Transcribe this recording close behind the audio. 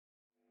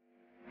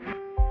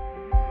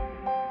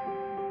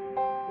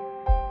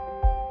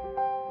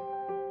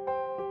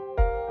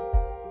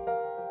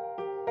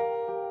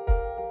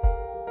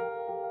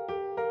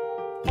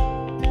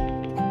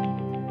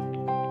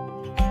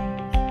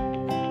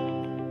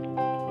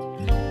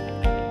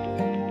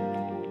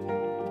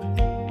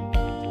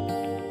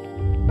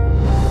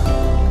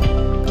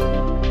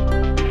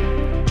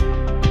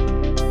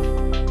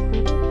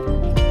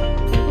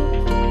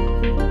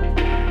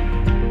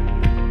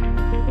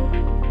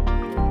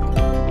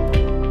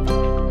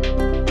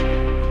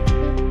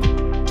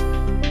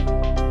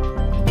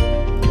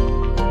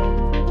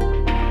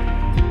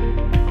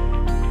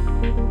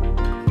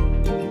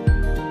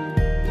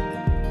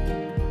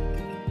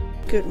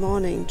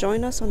morning,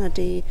 join us on a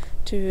day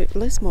to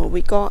Lismore.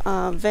 We got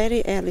a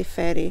very early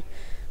ferry,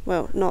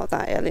 well, not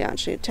that early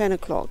actually, 10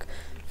 o'clock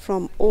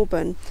from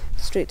Oban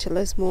straight to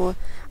Lismore,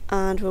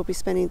 and we'll be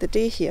spending the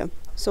day here.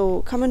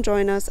 So come and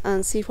join us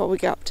and see what we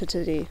get up to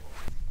today.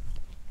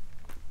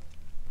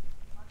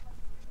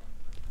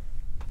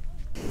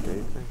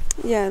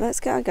 Yeah, let's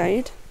get a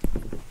guide.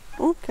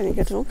 Oh, can you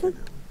get it open?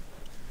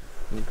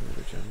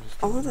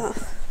 Oh,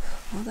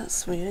 that's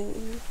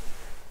swearing.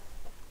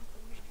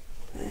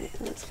 Right,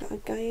 let's get a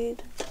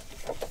guide.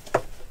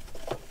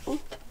 Oh.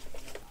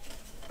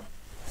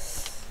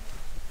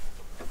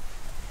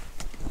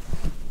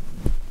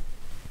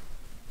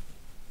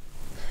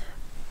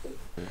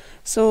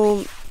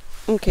 So,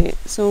 okay,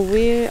 so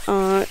we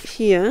are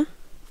here,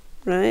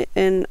 right,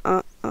 in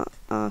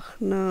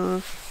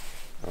Achna,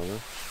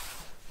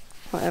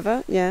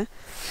 whatever, yeah.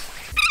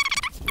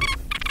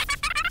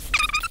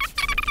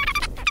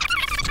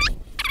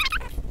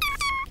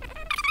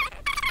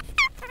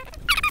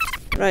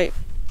 Right,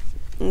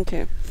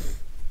 okay.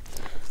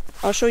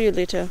 I'll show you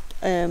later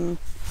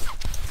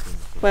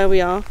where we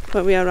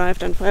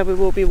arrived and where we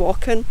will be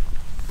walking.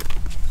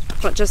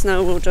 But just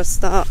now we'll just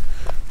start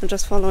and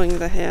just following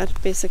the herd,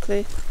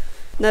 basically.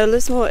 Now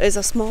Lismore is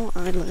a small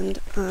island,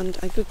 and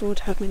I googled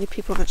how many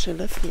people actually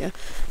live here,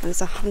 and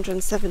it's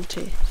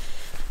 170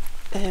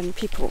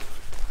 people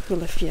who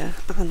live here,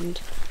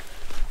 and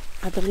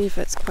I believe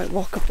it's quite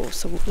walkable,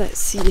 so let's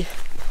see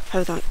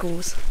how that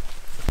goes.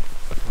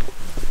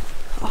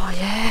 Oh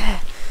yeah,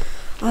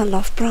 I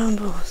love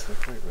brambles. They're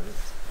quite red.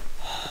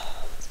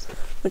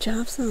 Would you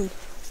have some?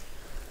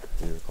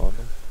 Do you record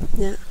them?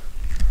 Yeah.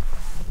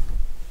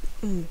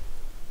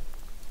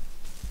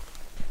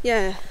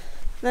 Yeah,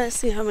 let's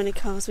see how many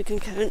cars we can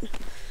count.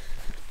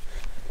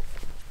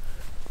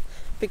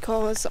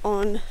 Because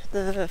on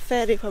the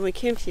ferry when we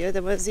came here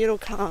there were 0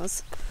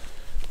 cars.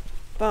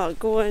 But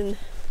going,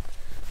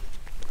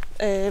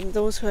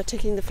 those who are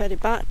taking the ferry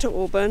back to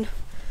Oban,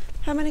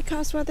 how many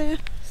cars were there?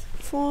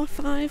 4 or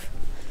 5?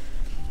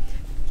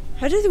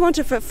 How do they want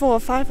to fit 4 or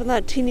 5 on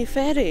that teeny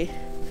ferry?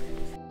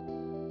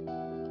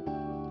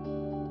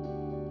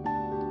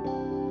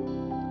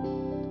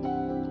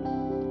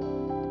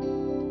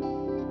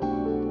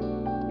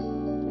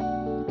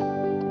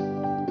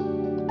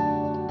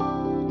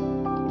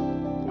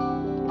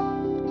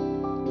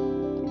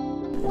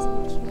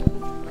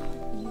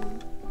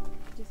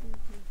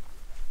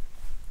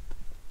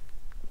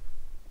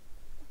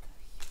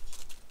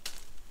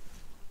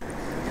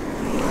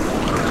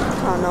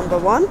 Car number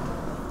 1.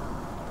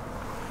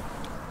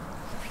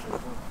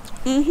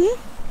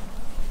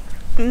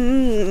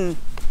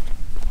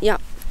 Yeah.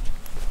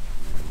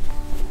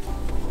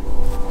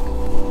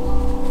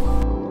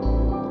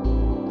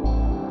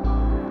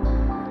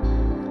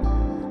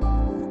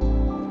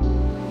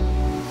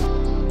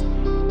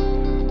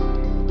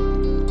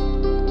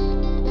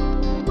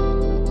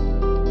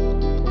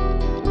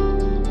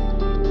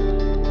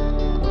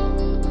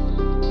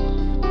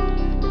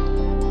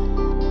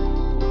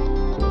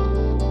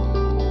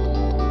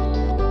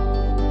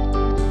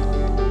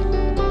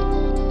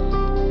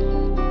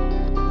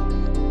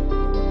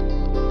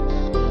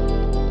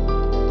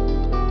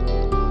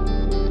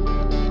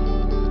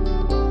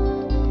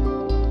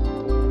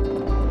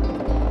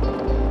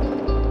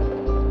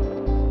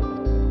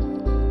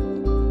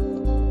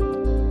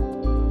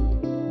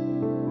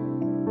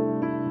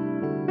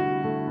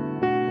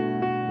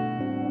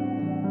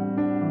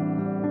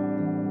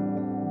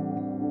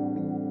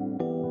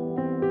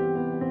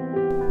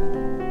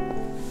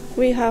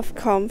 We have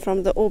come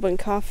from the Oban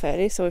car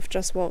ferry, so we've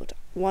just walked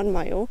 1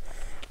 mile,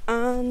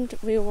 and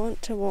we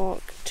want to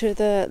walk to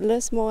the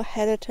Lismore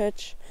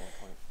Heritage,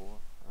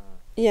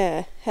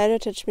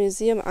 Heritage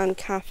Museum and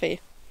Cafe,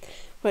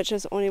 which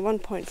is only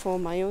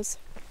 1.4 miles.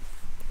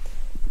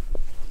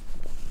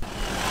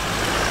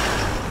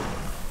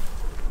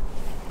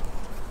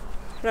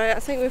 Right, I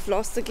think we've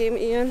lost the game,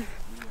 Ian.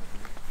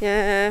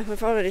 Yeah,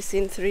 we've already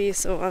seen 3,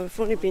 so I've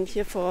only been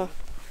here for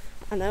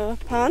an hour.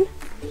 Pan?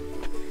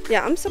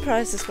 Yeah, I'm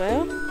surprised as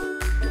well.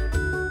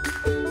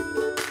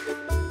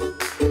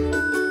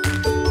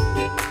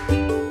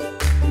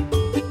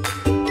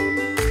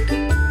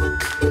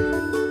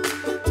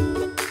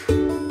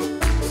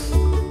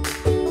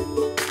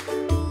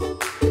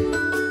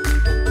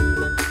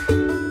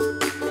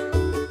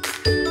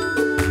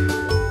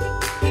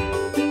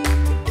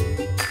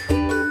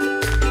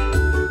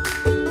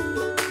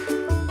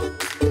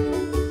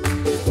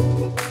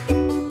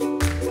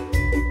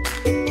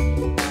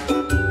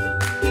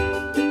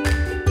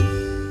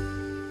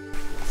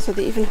 So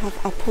they even have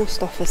a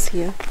post office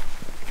here,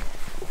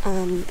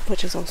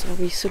 which is also a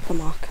wee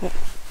supermarket,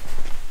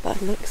 but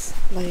it looks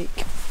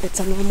like it's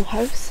a normal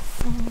house.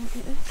 Oh,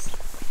 it is.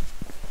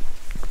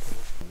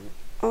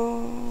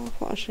 Oh,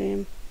 what a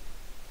shame.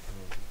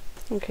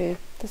 Okay,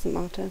 doesn't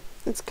matter.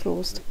 It's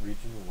closed.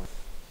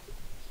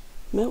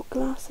 Milk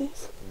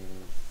glasses?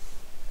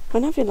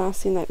 When have you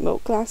last seen like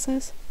milk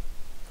glasses?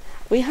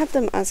 We had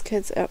them as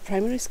kids at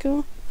primary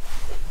school,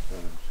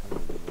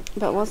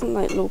 but it wasn't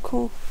like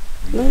local.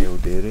 Real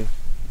dairy.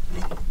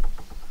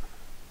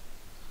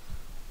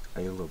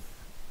 Isle of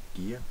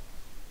Gia.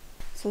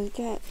 So you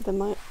get the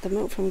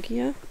milk from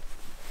Gia.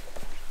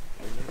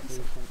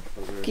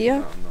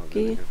 Gia?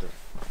 Gia?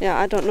 Yeah,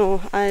 I don't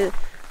know. I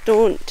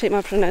don't take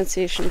my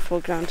pronunciation for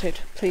granted,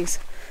 please.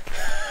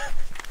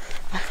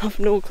 I have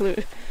no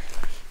clue.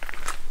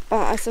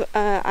 But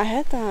I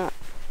heard that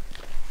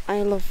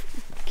Isle of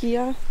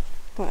Gia,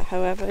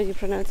 however you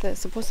pronounce it,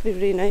 it's supposed to be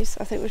really nice.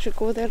 I think we should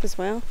go there as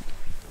well.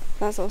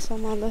 That's also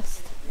on my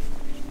list.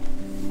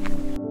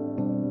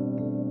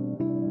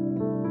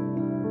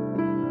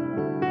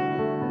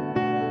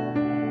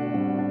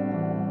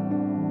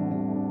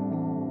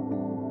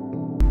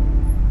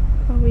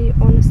 Are we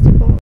honesty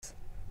balls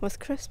with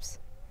crisps?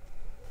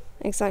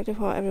 Exactly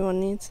what everyone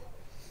needs.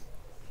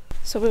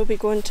 So we'll be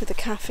going to the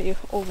cafe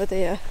over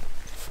there,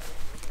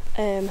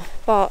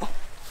 but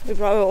we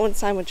brought our own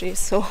sandwiches,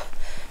 so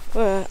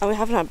and we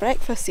haven't had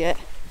breakfast yet,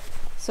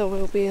 so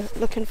we'll be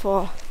looking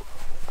for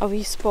a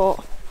wee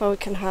spot where we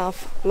can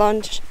have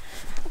lunch,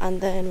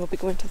 and then we'll be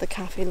going to the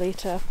cafe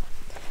later,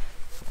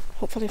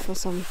 hopefully for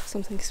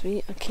something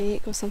sweet, a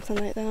cake or something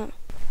like that.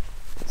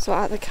 So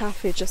at the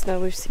cafe just now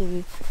we've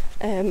seen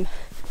a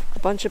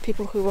bunch of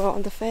people who were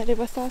on the ferry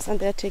with us, and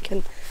they're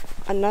taking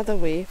another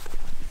way,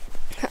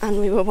 and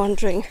we were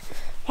wondering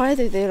why are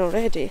they there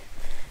already,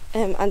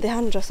 and they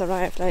hadn't just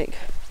arrived. Like,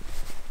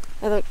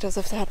 it looked as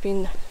if they had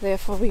been there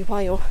for a wee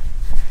while.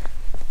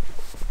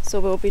 So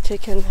we'll be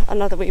taking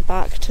another way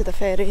back to the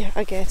ferry,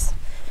 I guess,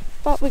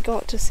 but we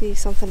got to see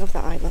something of the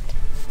island.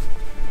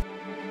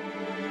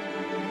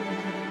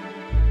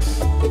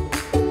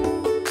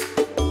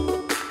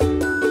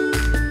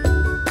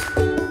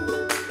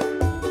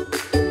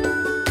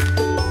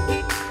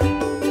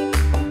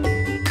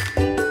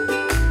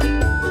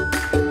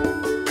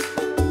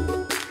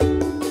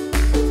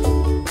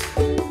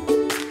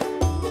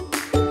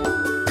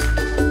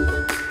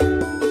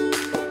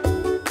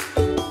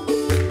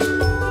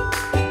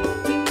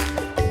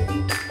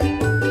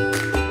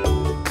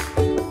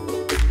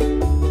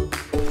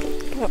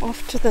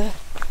 Off to the,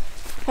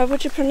 how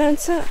would you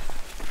pronounce it?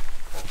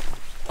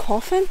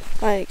 Coffin?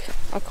 Like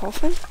a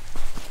coffin?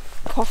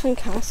 Coffin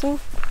Castle?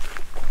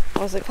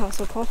 Or is it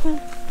Castle Coffin?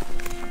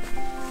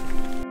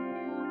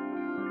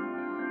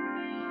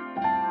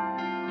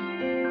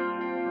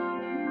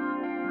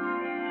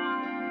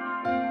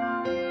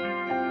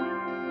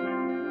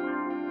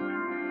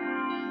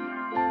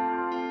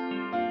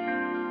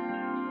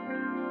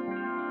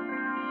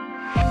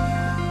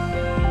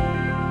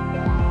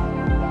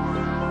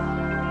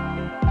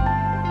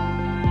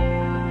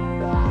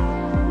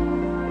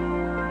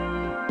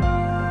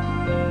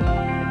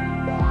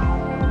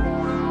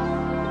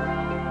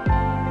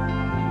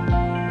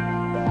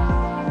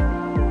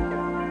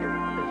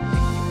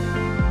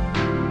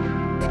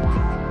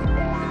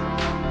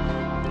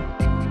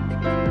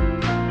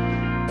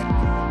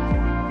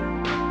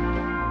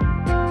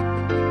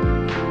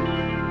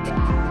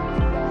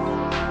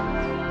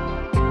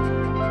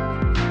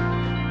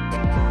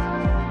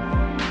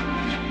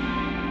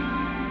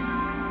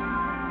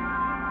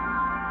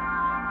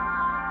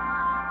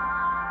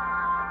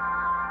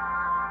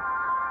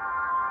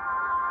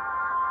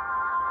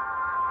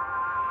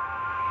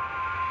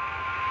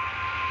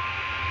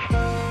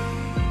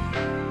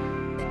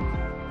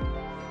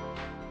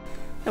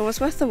 It was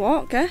worth the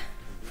walk, eh?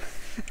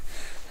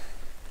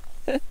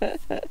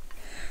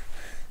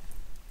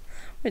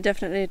 We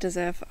definitely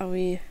deserve a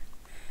wee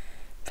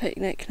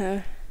picnic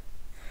now.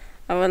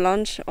 Our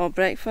lunch or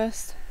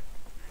breakfast.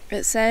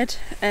 It said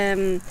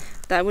that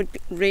it would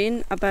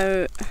rain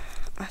about,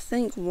 I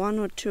think, 1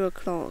 or 2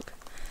 o'clock.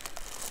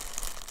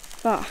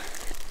 But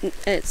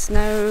it's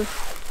now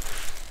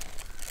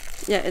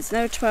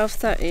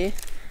 12:30,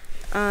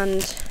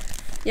 and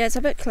yeah, it's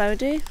a bit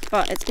cloudy,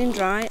 but it's been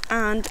dry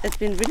and it's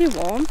been really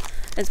warm.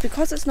 It's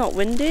because it's not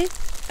windy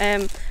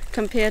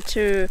compared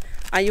to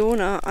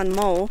Iona and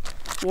Mull.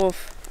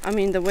 Woof, I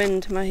mean, the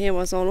wind, my hair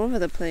was all over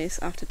the place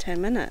after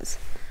 10 minutes.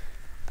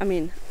 I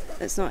mean,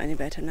 it's not any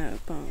better now,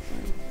 but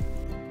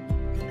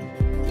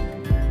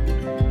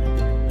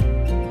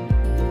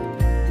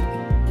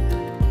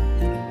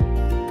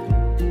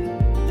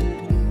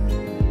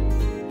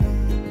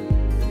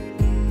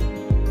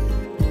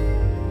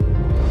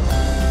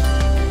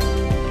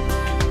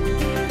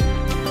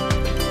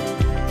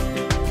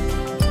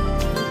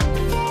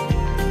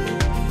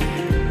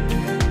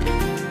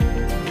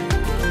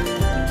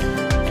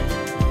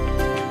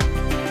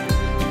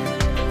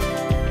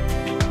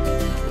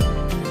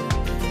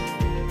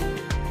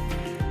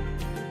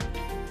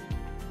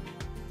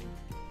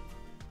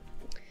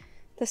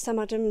this time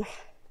I didn't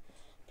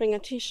bring a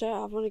t-shirt.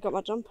 I've only got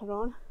my jumper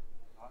on.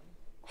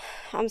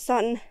 I'm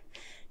starting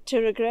to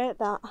regret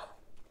that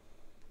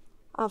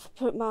I've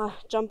put my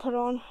jumper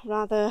on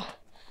rather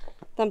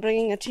than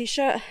bringing a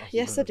t-shirt.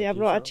 Yesterday I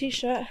brought a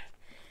t-shirt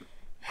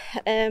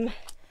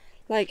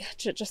like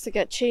just to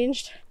get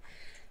changed,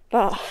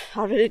 but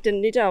I really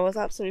didn't need it. I was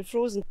absolutely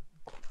frozen.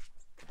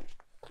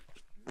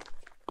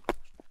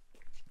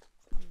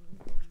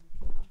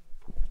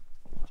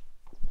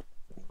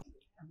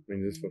 I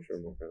mean, this is for sure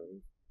more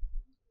calories.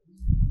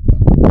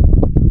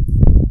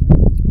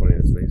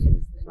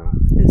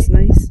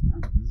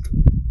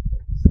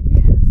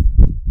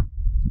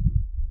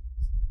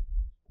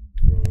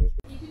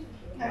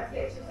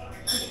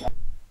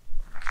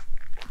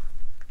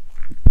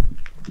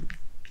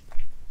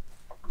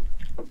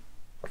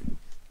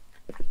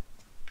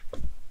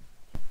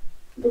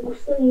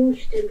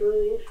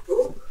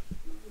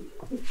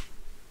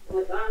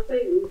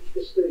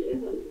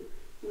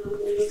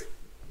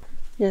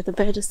 Yeah, the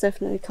bed is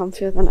definitely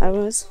comfier than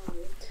ours.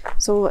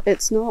 So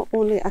it's not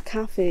only a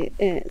cafe,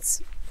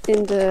 it's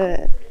in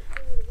the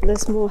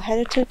Lismore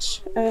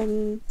Heritage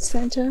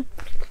Centre,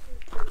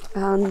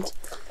 and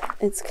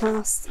it's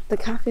classed, the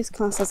cafe is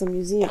classed as a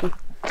museum,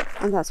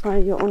 and that's why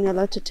you're only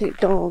allowed to take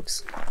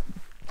dogs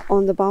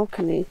on the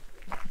balcony.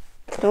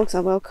 Dogs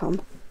are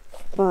welcome,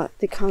 but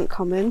they can't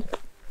come in.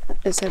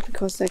 Is it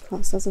because they're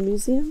classed as a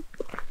museum?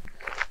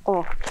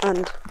 Oh,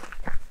 and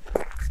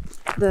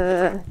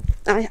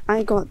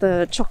I got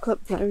the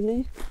chocolate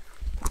brownie,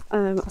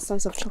 a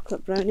slice of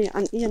chocolate brownie,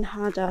 and Ian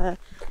had a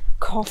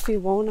coffee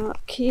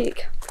walnut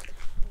cake.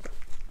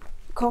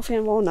 Coffee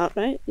and walnut,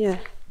 right? Yeah.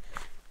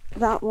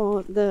 That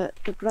was the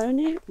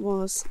brownie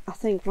was, I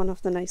think, one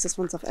of the nicest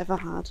ones I've ever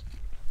had.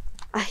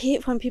 I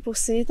hate when people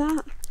say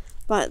that,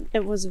 but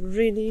it was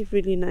really,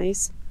 really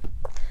nice.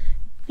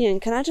 Ian,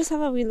 can I just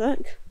have a wee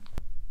look?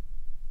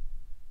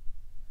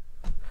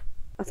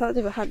 I thought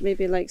they had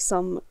maybe like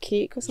some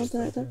cake or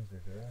something like that.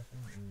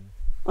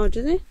 Oh,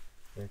 do they?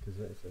 Yeah, because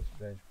it's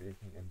French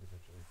baking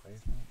individually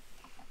placed.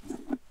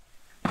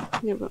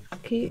 Yeah, but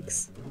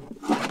cakes.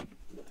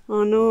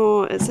 Oh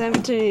no, it's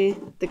empty.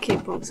 The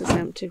cake box is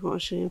empty, what a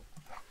shame.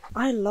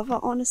 I love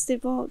an honesty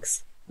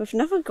box. We've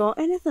never got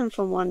anything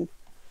from one.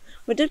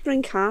 We did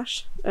bring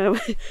cash.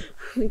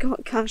 We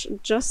got cash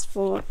just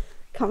for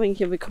coming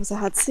here because I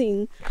had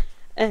seen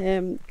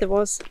there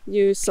was,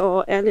 you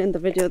saw earlier in the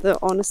video, the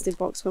honesty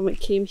box when we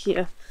came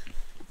here,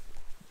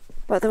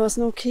 but there was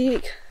no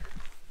cake.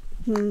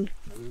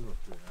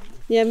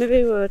 Yeah,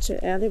 maybe we were too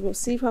early. We'll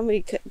see when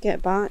we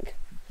get back.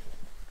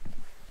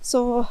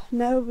 So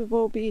now we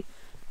will be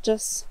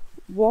just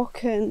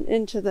walking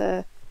into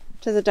the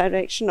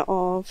direction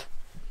of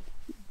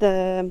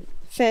the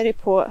ferry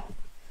port,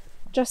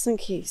 just in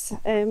case.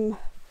 I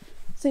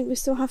think we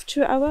still have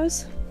 2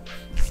 hours.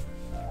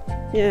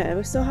 Yeah,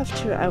 we still have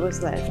 2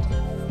 hours left,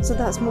 so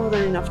that's more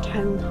than enough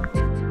time.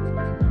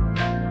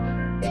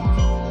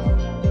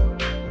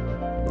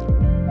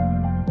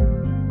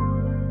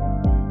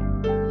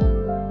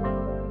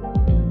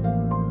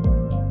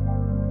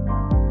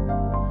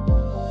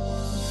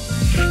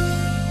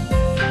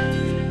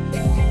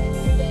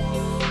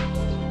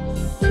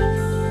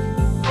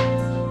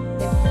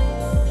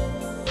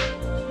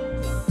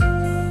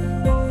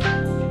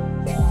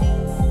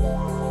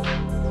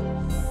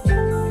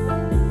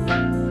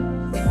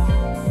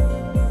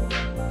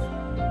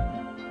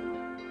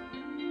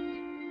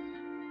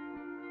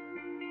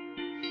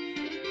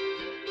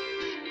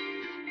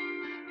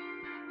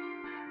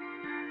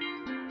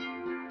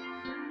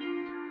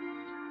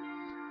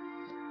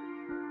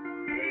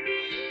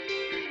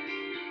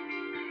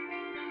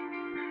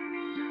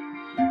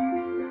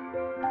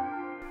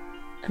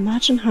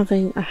 Imagine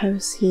having a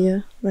house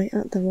here right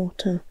at the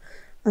water,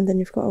 and then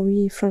you've got a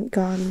wee front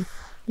garden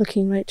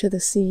looking right to the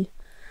sea,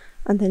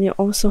 and then you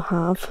also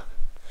have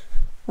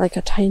like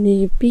a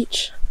tiny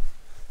beach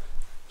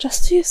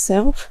just to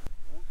yourself.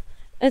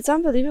 It's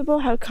unbelievable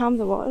how calm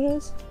the water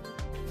is.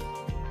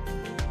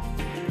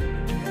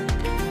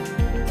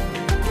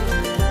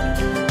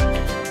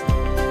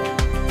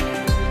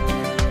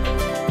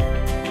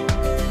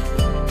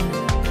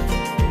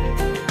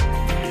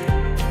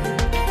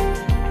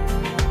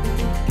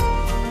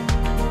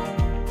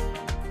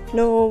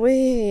 No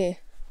way!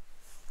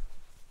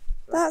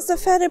 That's the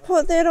ferry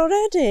port there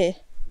already?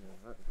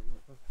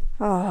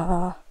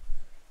 Ah.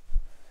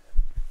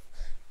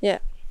 Yeah,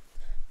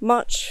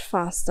 much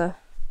faster,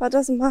 but it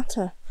doesn't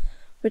matter.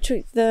 We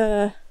took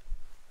the,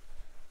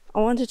 I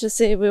wanted to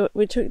say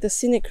we took the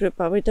scenic route,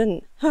 but we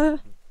didn't.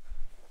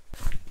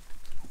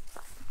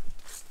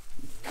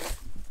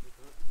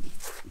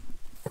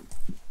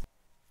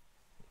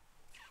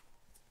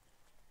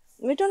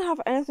 We don't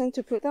have anything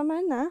to put them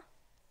in now.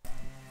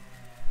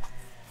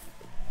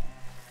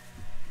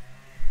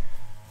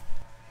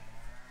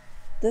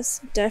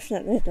 This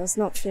definitely does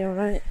not feel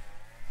right,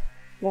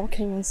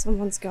 walking in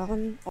someone's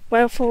garden.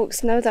 Well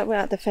folks, now that we're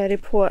at the ferry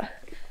port,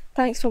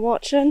 thanks for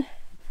watching,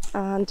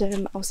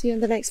 and I'll see you in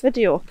the next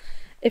video.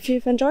 If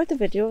you've enjoyed the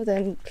video,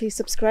 then please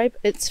subscribe,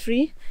 it's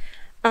free,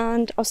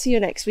 and I'll see you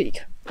next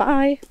week.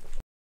 Bye!